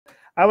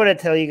I want to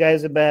tell you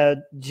guys about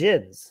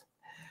jinns,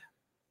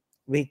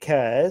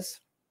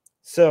 because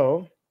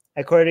so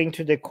according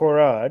to the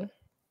Quran,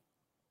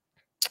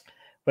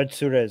 what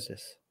surah is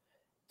this?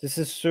 This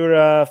is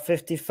Surah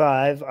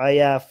 55,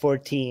 Ayah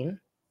 14,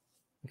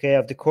 okay,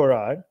 of the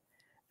Quran.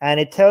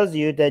 And it tells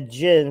you that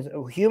jinns,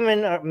 we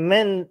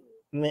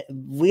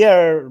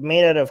are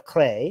made out of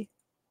clay,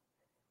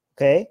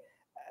 okay?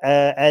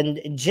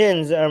 And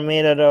jinns are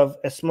made out of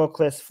a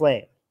smokeless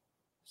flame.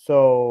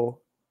 So,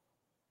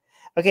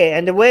 okay,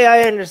 and the way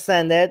I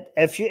understand that,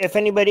 if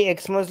anybody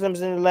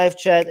ex-Muslims in the live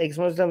chat,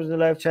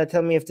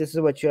 tell me if this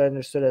is what you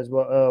understood as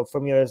well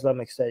from your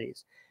Islamic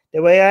studies.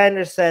 The way I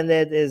understand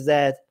it is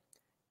that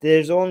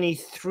there's only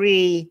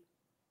 3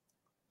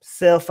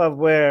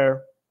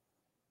 self-aware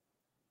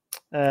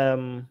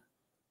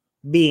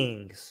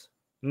beings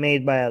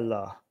made by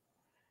Allah: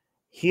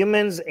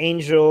 humans,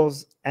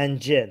 angels, and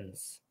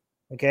jinns.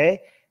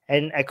 Okay,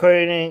 and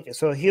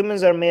so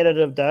humans are made out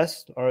of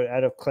dust or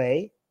out of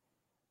clay.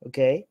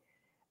 Okay,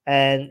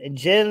 and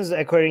jinns,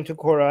 according to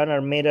Quran,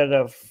 are made out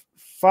of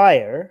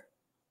fire,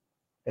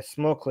 a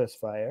smokeless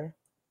fire.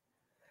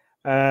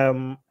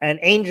 And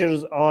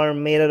angels are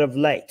made out of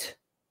light.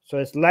 So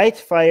it's light,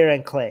 fire,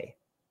 and clay.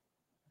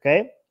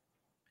 Okay?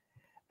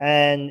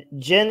 And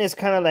jinn is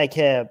kind of like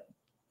a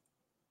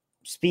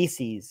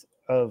species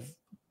of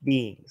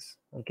beings.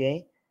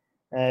 Okay?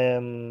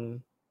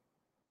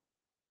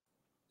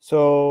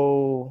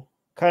 So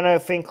kind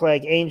of think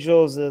like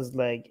angels as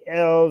like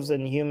elves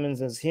and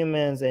humans as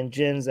humans and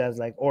jinns as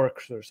like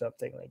orcs or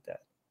something like that.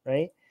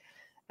 Right?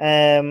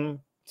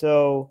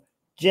 So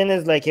jinn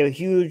is like a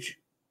huge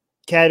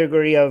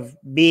category of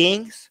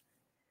beings.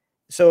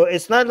 So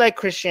it's not like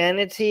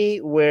Christianity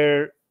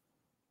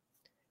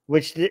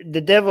which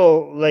the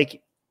devil,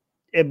 like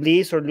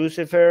Iblis or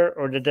Lucifer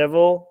or the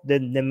devil, the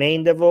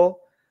main devil,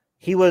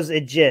 he was a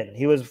jinn.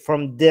 He was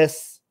from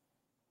this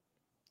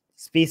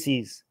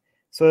species.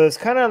 So it's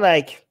kind of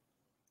like,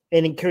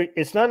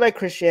 it's not like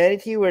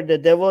Christianity where the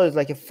devil is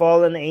like a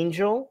fallen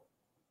angel,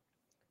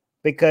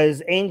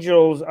 because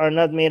angels are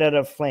not made out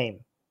of flame.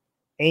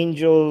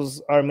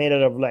 Angels are made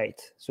out of light.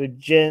 So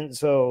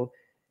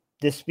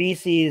the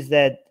species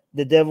that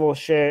the devil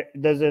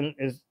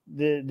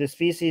the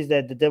species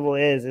that the devil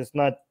is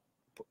not,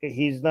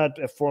 he's not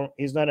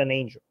an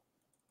angel.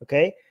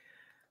 Okay,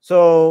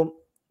 so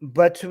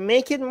but to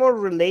make it more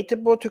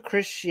relatable to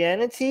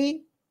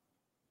Christianity,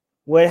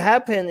 what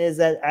happened is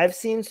that I've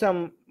seen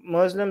some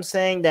Muslims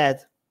saying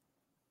that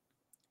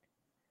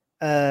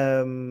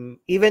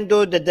even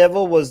though the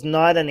devil was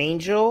not an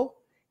angel,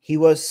 he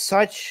was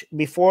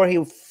before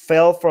he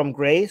fell from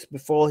grace,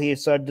 before he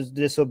started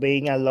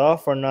disobeying Allah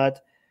for not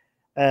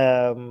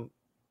bowing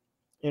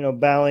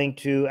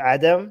to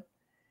Adam,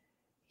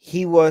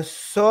 he was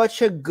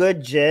such a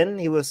good jinn.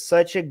 He was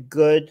such a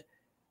good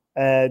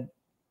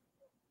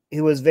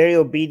he was very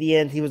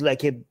obedient. He was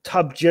like a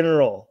top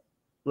general,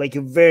 like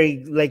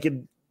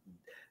the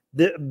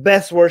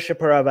best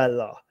worshiper of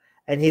Allah,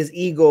 and his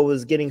ego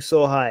was getting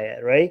so high,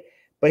 right?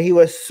 But he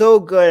was so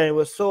good and it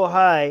was so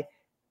high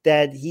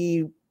that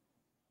he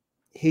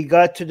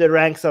got to the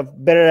ranks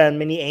of better than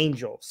many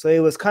angels. So it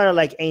was kind of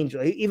like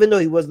angel. Even though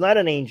he was not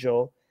an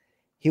angel,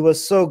 he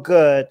was so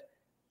good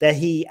that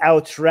he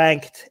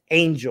outranked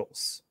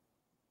angels.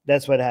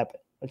 That's what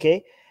happened.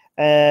 Okay.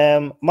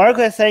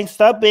 Marco is saying,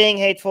 stop being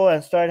hateful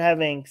and start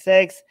having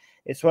sex.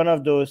 It's one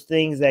of those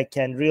things that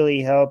can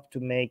really help to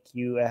make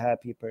you a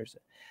happy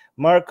person.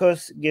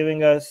 Marcos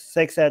giving us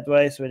sex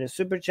advice with a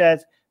super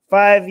chat.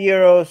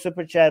 €5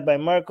 super chat by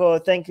Marco.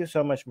 Thank you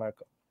so much,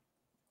 Marco.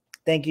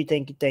 Thank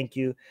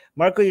you.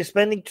 Marco, you're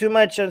spending too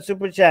much on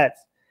super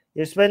chats.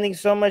 You're spending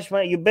so much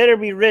money. You better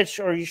be rich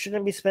or you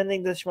shouldn't be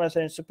spending this much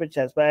on super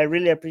chats. But I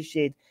really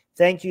appreciate.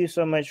 Thank you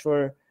so much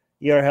for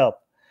your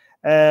help.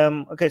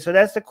 Okay, so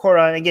that's the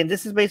Quran. Again,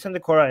 this is based on the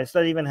Quran. It's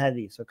not even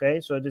hadith.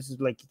 Okay, so this is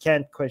like, you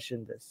can't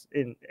question this.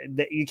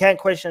 You can't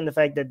question the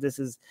fact that this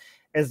is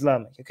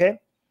Islamic. Okay,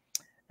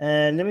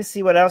 and let me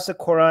see what else the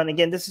Quran.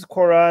 Again, this is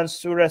Quran,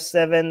 Surah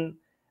 7,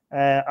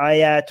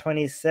 Ayah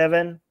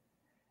 27,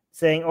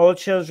 saying, "All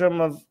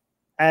children of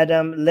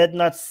Adam, let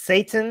not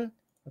Satan."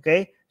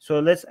 Okay, so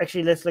let's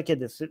look at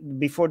this.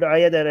 Before the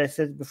ayah that I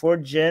said before,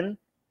 jinn,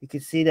 you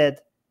can see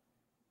that.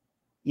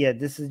 Yeah,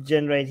 this is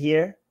jinn right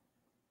here.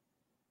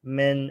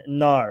 Men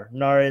nar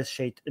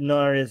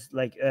is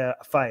like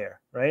fire,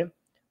 right?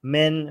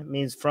 Men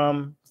means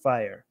from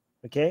fire.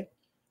 Okay,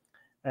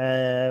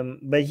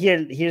 but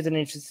here's an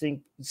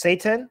interesting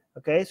Satan.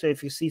 Okay, so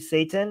if you see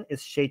Satan,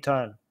 it's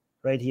shaitan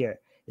right here.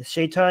 It's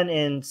shaitan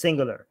in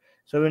singular.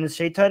 So when the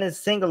shaitan is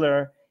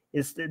singular,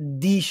 it's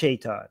the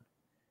shaitan,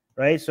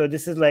 right? So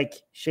this is like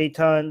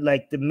shaitan,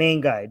 like the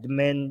main guy,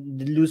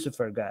 the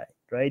Lucifer guy,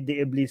 right? The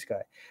Iblis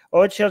guy.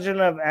 O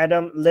children of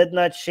Adam, let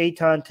not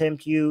shaitan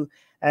tempt you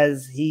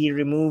as he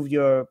removed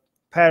your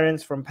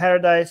parents from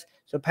paradise.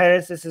 So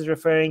parents, this is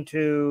referring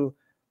to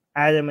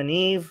Adam and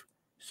Eve.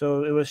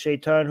 So it was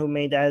shaitan who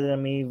made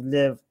Adam and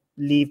Eve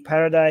leave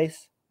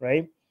paradise,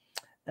 right?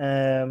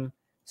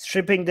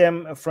 Stripping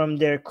them from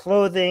their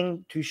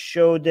clothing to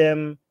show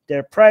them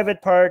their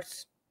private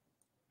parts.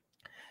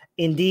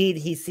 Indeed,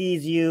 he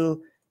sees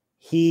you,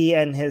 he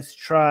and his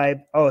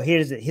tribe. Oh,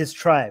 here's it, his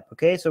tribe.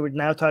 Okay, so we're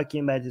now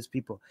talking about his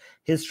people,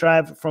 his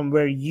tribe from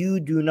where you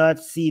do not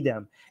see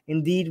them.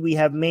 Indeed, we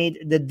have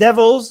made the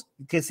devils,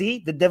 you can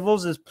see the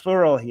devils is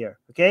plural here,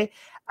 okay,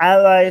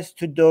 allies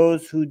to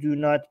those who do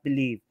not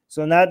believe.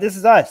 So now this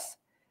is us.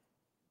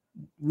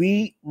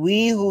 We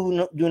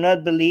who do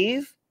not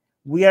believe,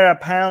 we are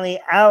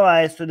apparently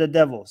allies to the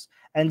devils.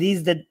 And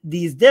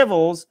these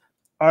devils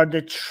are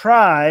the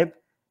tribe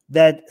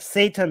that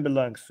Satan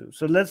belongs to.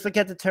 So let's look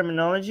at the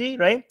terminology,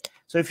 right?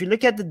 So if you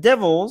look at the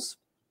devils,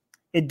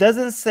 it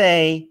doesn't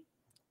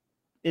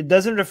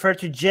refer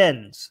to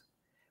jinns.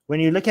 When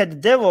you look at the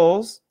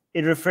devils,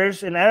 it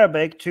refers in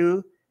Arabic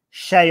to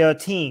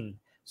shayateen.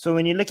 So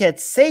when you look at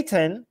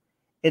Satan,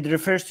 it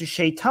refers to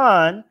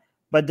shaitan,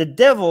 but the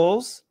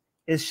devils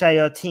is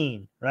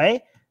shayateen,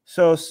 right?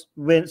 So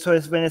when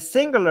it's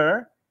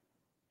singular,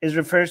 it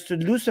refers to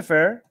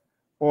Lucifer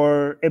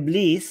or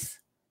Iblis.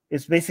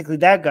 It's basically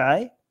that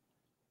guy.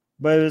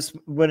 But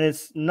when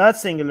it's not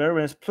singular,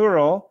 when it's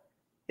plural,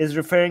 is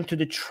referring to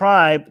the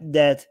tribe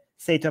that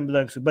Satan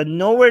belongs to. But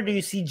nowhere do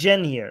you see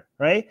jinn here,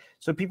 right?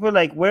 So people are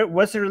like,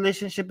 what's the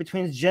relationship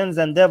between jinns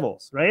and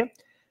devils, right?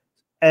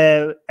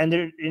 And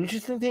the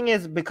interesting thing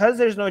is, because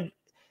there's no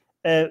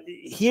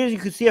here you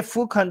could see a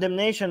full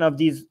condemnation of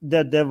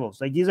the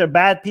devils. Like, these are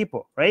bad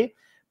people, right?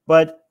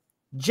 But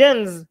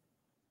jinns,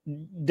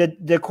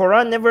 the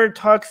Quran never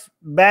talks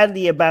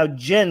badly about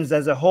jinns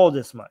as a whole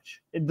this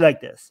much, like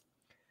this,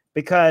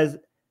 because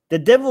the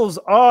devils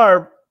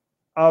are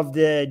of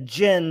the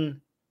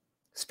jinn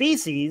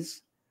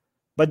species,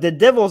 but the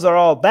devils are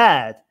all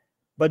bad,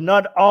 but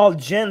not all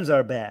jinns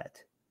are bad.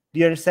 Do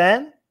you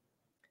understand?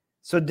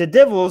 So the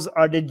devils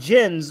are the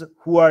jinns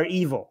who are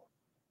evil,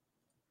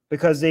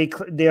 because they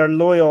are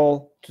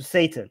loyal to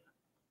Satan.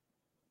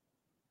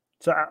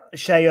 So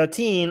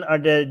shayateen are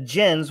the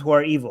jinns who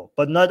are evil,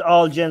 but not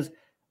all jinns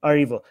are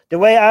evil. The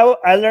way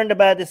I learned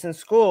about this in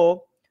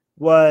school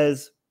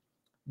was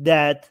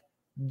that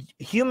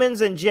humans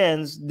and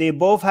jinns, they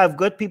both have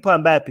good people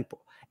and bad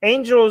people.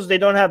 Angels, they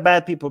don't have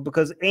bad people,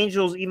 because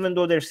angels, even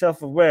though they're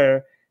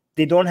self-aware,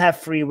 they don't have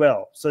free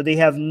will. So they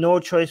have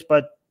no choice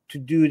but to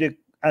do the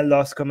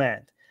Allah's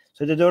command.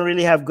 So they don't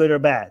really have good or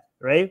bad,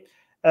 right?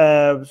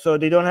 So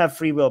they don't have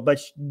free will. But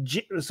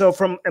so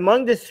from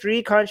among the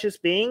three conscious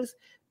beings,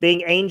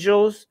 being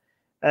angels,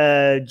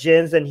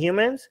 jinns, and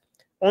humans,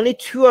 only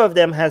two of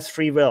them has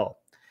free will.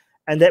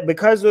 And that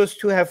because those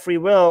two have free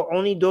will,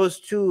 only those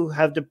two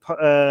have the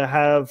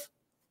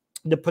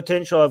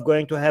potential of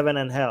going to heaven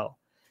and hell.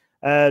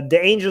 The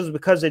angels,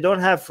 because they don't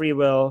have free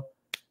will,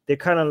 they're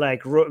kind of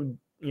like,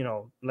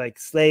 like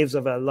slaves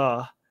of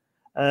Allah.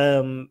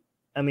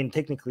 I mean,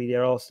 technically,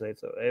 they're all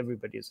slaves. So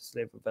everybody is a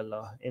slave of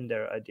Allah in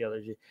their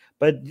ideology.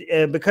 But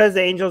because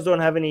the angels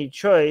don't have any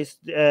choice,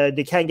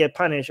 they can't get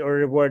punished or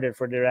rewarded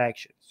for their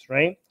actions,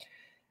 right?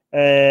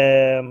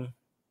 I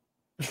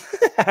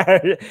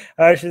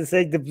should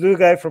say the blue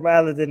guy from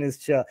Aladdin is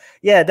chill.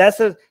 Yeah, that's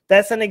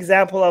an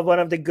example of one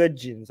of the good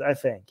jinns, I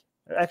think.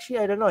 Actually,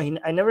 I don't know.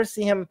 I never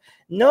see him.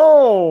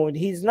 No,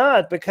 he's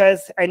not,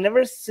 because I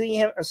never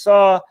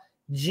saw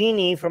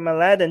Genie from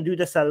Aladdin do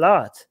the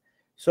salat.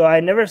 So I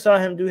never saw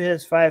him do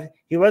his 5.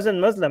 He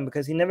wasn't Muslim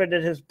because he never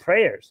did his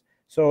prayers.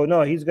 So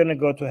no, he's gonna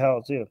go to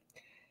hell too.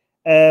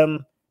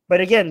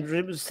 But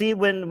again, see,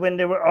 when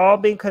they were all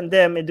being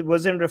condemned, it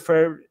wasn't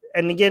referred.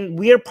 And again,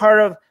 we're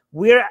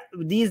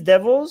these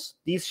devils,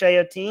 these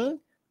shayateen.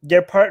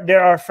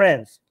 They're our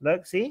friends.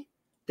 Look, see,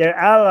 they're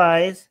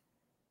allies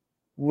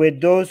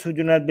with those who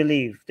do not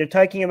believe. They're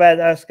talking about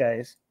us,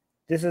 guys.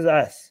 This is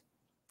us.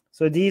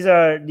 So these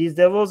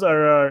devils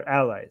are our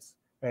allies.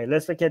 All right,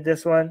 let's look at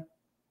this one.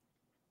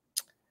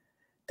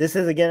 This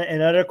is again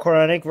another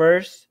Quranic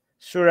verse,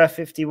 Surah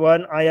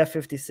 51, Ayah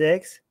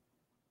 56.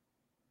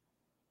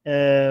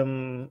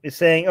 It's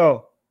saying,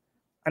 "Oh,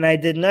 and I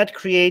did not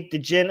create the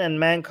jinn and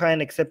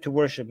mankind except to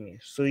worship me."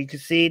 So you can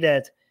see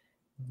that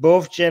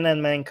both jinn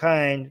and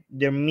mankind,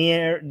 their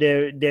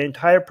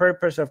entire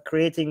purpose of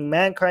creating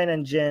mankind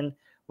and jinn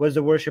was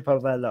the worship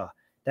of Allah.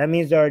 That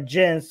means there are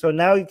jinns. So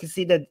now you can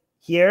see that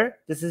here,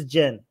 this is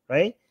jinn,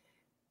 right?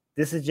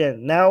 This is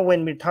jinn. Now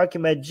when we're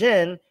talking about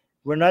jinn,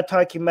 we're not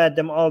talking about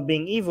them all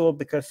being evil,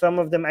 because some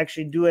of them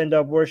actually do end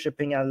up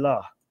worshiping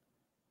Allah,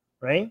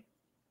 right?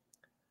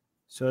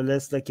 So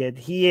let's look at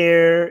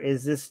here.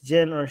 Is this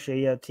jinn or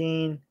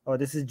shayateen? Oh,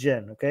 this is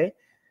jinn, okay?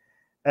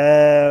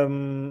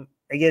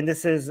 Again,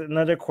 this is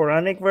another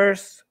Quranic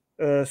verse,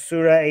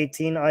 Surah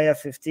 18, Ayah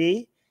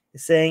 50.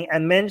 It's saying,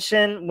 "And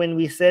mention when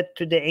we said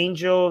to the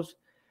angels,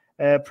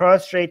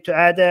 prostrate to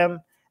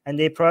Adam, and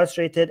they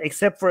prostrated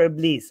except for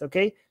Iblis."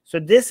 Okay, so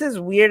this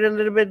is weird a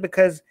little bit,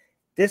 because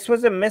this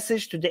was a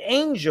message to the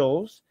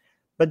angels,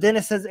 but then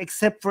it says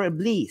except for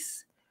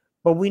Iblis.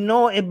 But we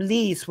know it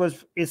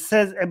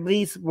says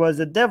Iblis was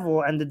a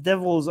devil, and the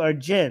devils are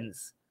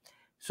jinns.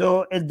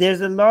 So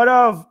there's a lot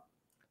of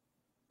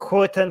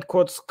quote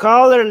unquote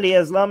scholarly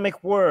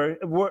Islamic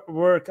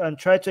work on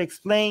try to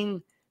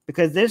explain,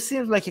 because there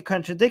seems like a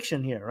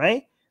contradiction here,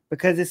 right?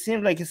 because it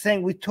seems like it's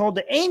saying we told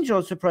the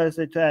angels to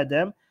prostrate to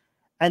Adam,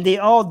 and they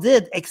all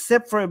did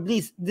except for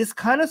Iblis. This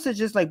kind of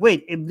suggests like,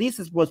 wait,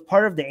 Iblis was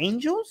part of the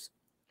angels?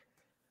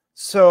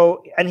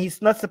 So, and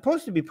he's not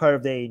supposed to be part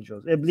of the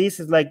angels. Iblis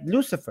is like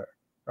Lucifer,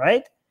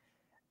 right?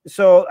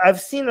 So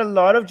I've seen a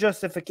lot of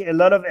a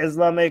lot of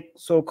Islamic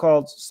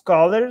so-called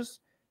scholars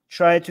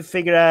try to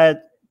figure out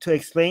to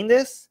explain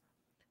this.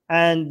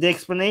 And the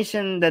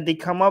explanation that they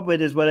come up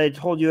with is what I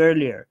told you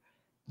earlier,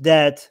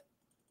 that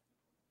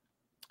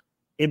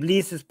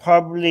Iblis is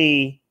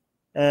probably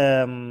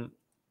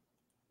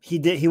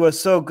he was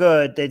so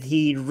good that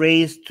he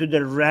raised to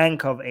the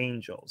rank of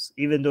angels,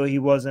 even though he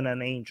wasn't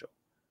an angel.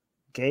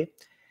 Okay.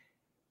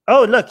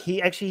 Oh, look,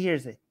 he actually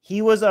hears it.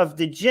 He was of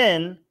the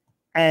jinn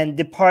and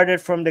departed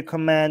from the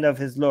command of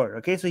his Lord.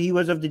 Okay, so he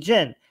was of the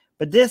jinn.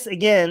 But this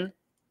again,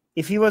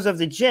 if he was of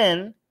the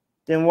jinn,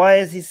 then why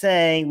is he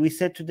saying we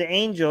said to the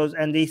angels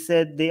and they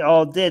said they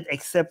all did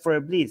except for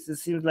Iblis?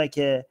 This seems like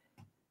a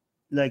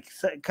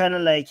kind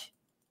of like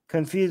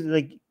confused.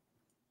 Like,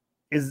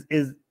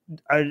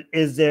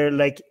 is there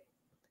like,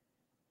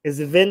 is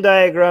the Venn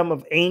diagram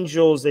of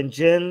angels and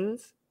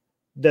jinns,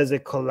 does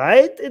it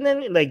collide in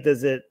any, like,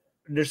 does it,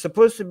 they're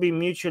supposed to be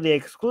mutually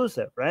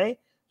exclusive, right?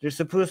 They're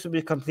supposed to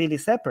be completely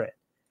separate.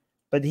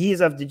 But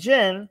he's of the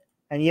jinn,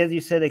 and yet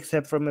you said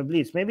except from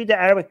Iblis. Maybe the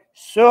Arabic.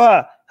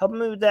 Soha, help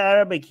me with the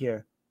Arabic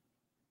here.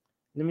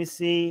 Let me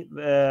see.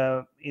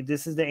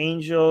 This is the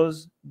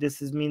angels.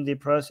 This is mean they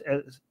process,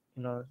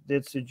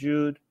 did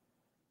sujood.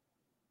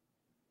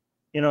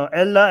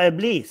 Allah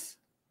Iblis,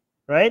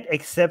 right?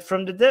 Except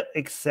from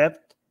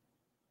except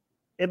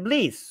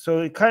Iblis. So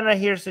it kind of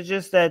here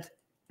suggests that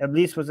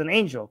Iblis was an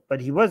angel,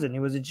 but he wasn't. He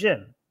was a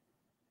jinn.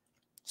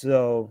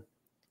 So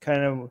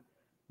kind of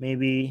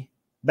maybe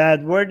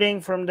bad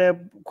wording from the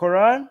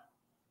Quran.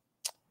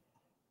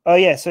 Oh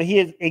yeah, so he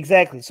is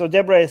exactly. So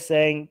Deborah is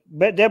saying,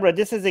 but Deborah,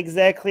 this is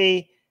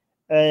exactly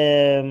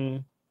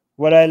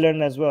what I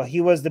learned as well.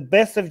 He was the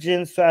best of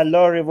jinns, so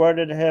Allah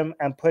rewarded him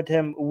and put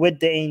him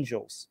with the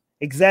angels.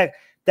 Exact.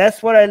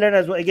 That's what I learned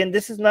as well. Again,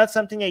 this is not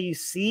something that you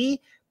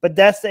see, but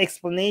that's the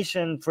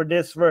explanation for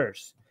this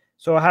verse.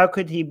 So how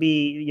could he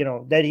be,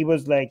 that he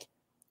was like,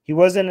 he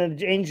wasn't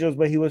an angels,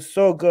 but he was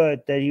so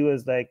good that he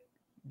was like,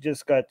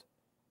 just got,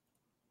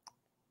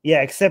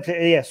 yeah, except,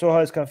 yeah,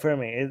 Soha is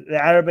confirming.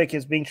 The Arabic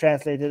is being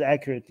translated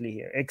accurately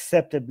here,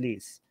 except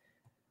Iblis.